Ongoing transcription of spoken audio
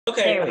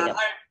Okay, There we go.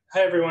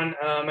 hi everyone.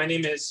 My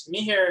name is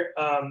Mihir,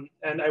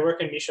 and I work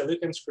in Misha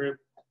Lukin's group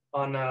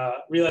on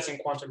realizing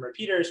quantum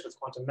repeaters with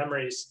quantum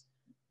memories.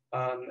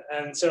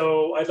 And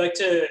so I'd like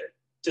to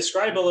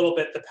describe a little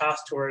bit the path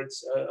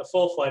towards a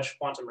full-fledged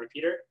quantum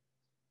repeater.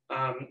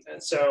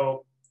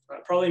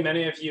 Probably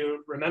many of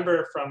you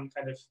remember from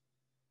kind of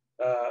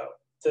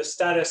the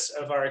status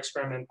of our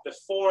experiment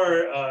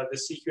before the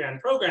CQN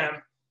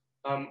program.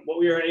 What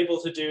we were able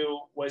to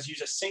do was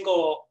use a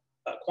single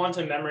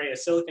quantum memory, a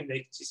silicon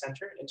vacancy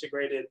center,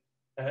 integrated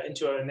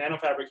into a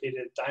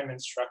nanofabricated diamond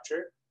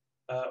structure,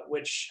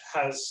 which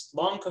has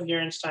long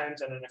coherence times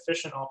and an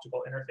efficient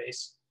optical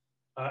interface.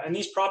 And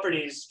these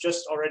properties,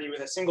 just already with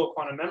a single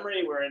quantum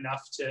memory, were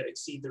enough to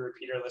exceed the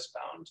repeaterless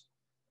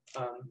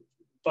bound.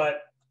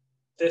 But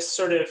this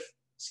sort of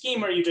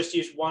scheme where you just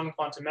use one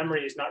quantum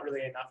memory is not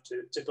really enough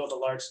to build a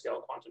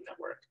large-scale quantum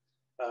network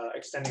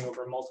extending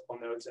over multiple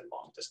nodes and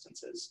long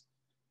distances.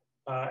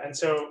 And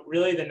so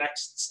really the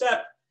next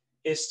step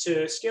is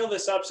to scale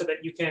this up so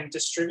that you can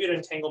distribute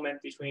entanglement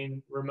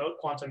between remote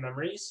quantum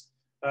memories,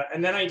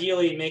 and then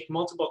ideally make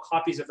multiple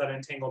copies of that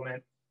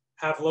entanglement,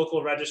 have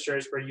local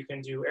registers where you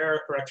can do error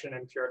correction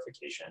and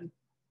purification.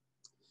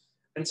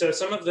 And so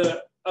some of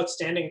the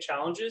outstanding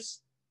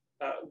challenges,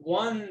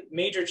 one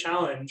major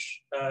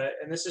challenge,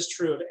 and this is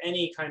true of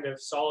any kind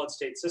of solid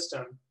state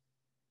system,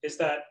 is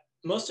that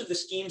most of the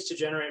schemes to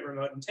generate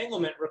remote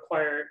entanglement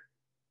require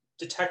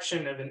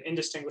detection of an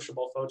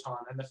indistinguishable photon.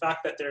 And the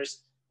fact that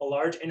there's a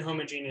large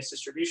inhomogeneous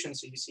distribution,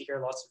 so you see here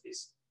lots of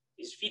these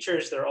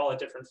features, they're all at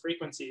different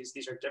frequencies.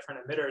 These are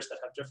different emitters that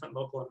have different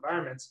local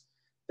environments.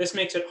 This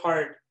makes it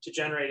hard to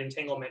generate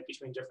entanglement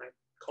between different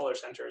color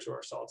centers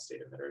or solid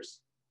state emitters.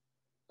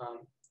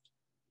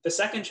 The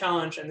second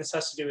challenge, and this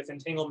has to do with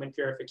entanglement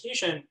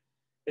purification,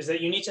 is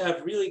that you need to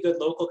have really good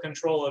local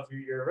control of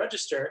your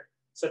register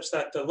such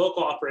that the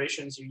local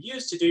operations you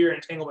use to do your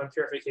entanglement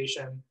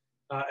purification,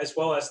 as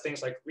well as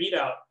things like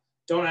readout,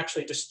 don't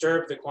actually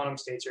disturb the quantum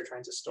states you're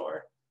trying to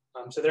store.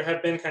 So there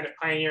have been kind of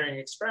pioneering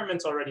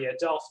experiments already at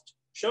Delft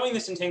showing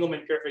this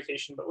entanglement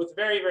purification, but with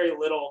very, very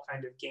little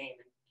kind of gain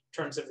in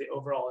terms of the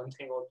overall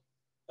entangled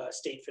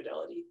state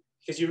fidelity,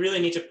 because you really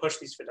need to push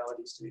these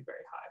fidelities to be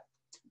very high.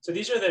 So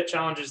these are the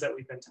challenges that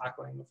we've been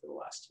tackling for the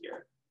last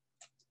year.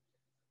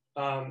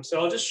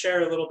 So I'll just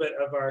share a little bit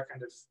of our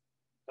kind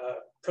of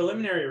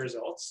preliminary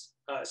results.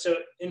 So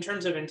in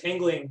terms of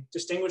entangling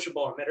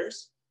distinguishable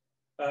emitters,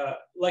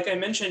 like I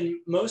mentioned,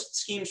 most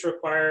schemes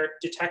require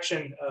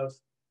detection of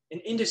an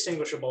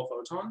indistinguishable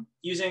photon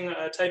using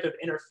a type of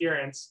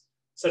interference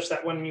such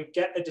that when you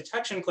get a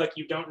detection click,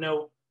 you don't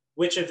know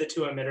which of the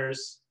two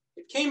emitters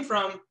it came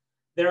from,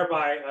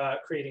 thereby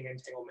creating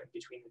entanglement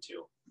between the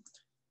two.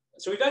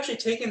 So we've actually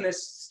taken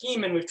this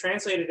scheme and we've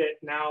translated it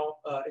now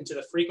into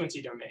the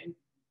frequency domain.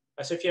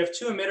 So if you have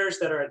two emitters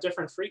that are at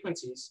different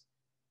frequencies,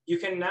 you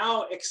can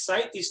now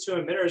excite these two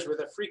emitters with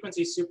a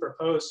frequency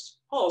superposed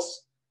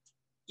pulse.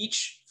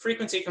 Each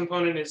frequency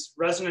component is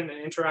resonant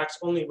and interacts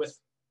only with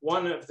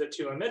one of the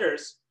two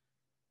emitters.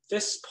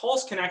 This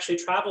pulse can actually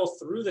travel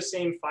through the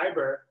same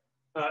fiber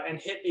and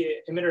hit the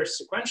emitters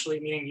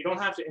sequentially, meaning you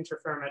don't have to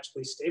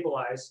interferometrically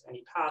stabilize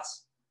any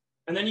paths.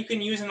 And then you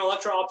can use an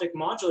electro-optic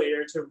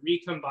modulator to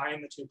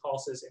recombine the two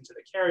pulses into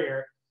the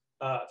carrier,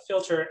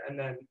 filter, and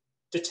then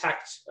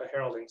detect a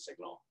heralding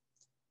signal.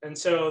 And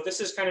so this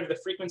is kind of the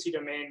frequency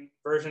domain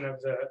version of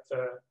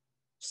the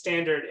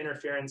standard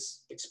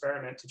interference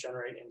experiment to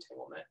generate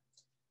entanglement.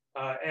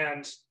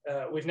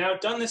 We've now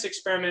done this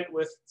experiment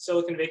with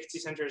silicon vacancy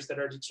centers that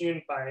are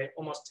detuned by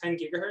almost 10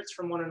 gigahertz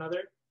from one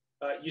another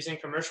using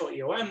commercial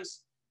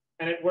EOMs,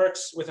 and it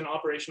works with an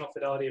operational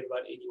fidelity of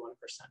about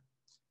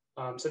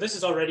 81%. So this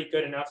is already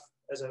good enough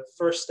as a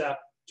first step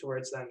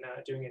towards then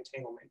doing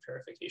entanglement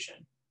purification.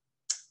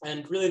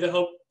 And really the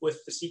hope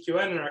with the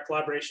CQN and our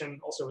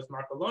collaboration also with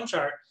Marco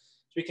Lonchar,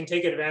 we can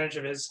take advantage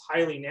of his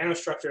highly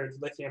nanostructured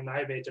lithium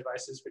niobate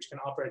devices, which can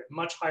operate at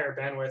much higher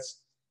bandwidths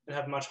and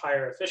have much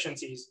higher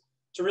efficiencies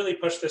to really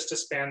push this to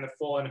span the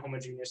full and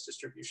homogeneous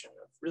distribution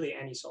of really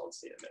any solid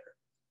state emitter.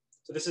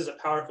 So this is a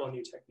powerful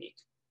new technique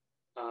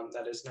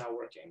that is now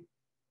working.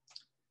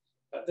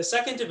 The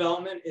second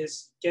development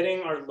is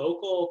getting our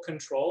local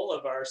control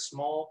of our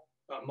small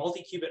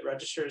multi-qubit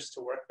registers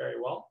to work very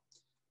well.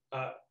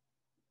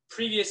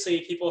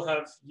 Previously, people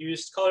have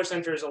used color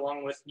centers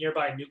along with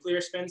nearby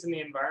nuclear spins in the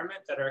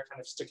environment that are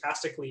kind of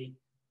stochastically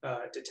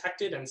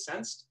detected and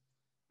sensed.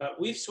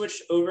 We've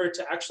switched over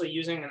to actually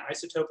using an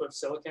isotope of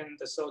silicon,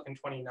 the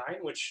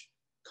silicon-29, which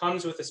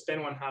comes with a spin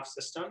 1/2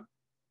 system.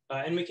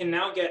 And we can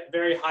now get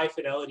very high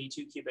fidelity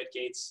 2-qubit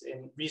gates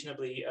in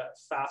reasonably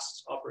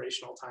fast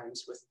operational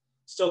times with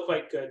still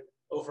quite good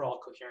overall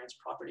coherence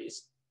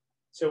properties.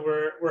 So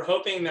we're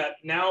hoping that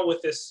now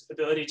with this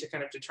ability to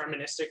kind of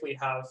deterministically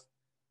have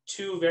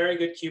two very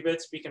good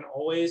qubits we can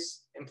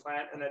always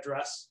implant and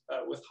address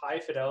with high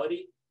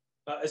fidelity,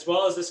 as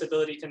well as this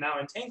ability to now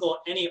entangle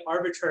any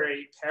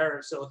arbitrary pair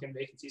of silicon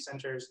vacancy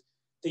centers,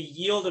 the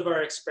yield of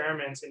our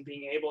experiments in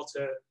being able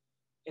to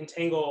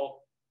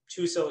entangle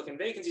two silicon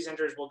vacancy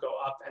centers will go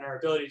up, and our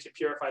ability to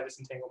purify this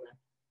entanglement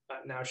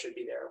now should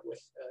be there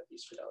with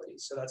these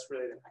fidelities. So that's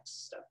really the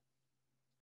next step.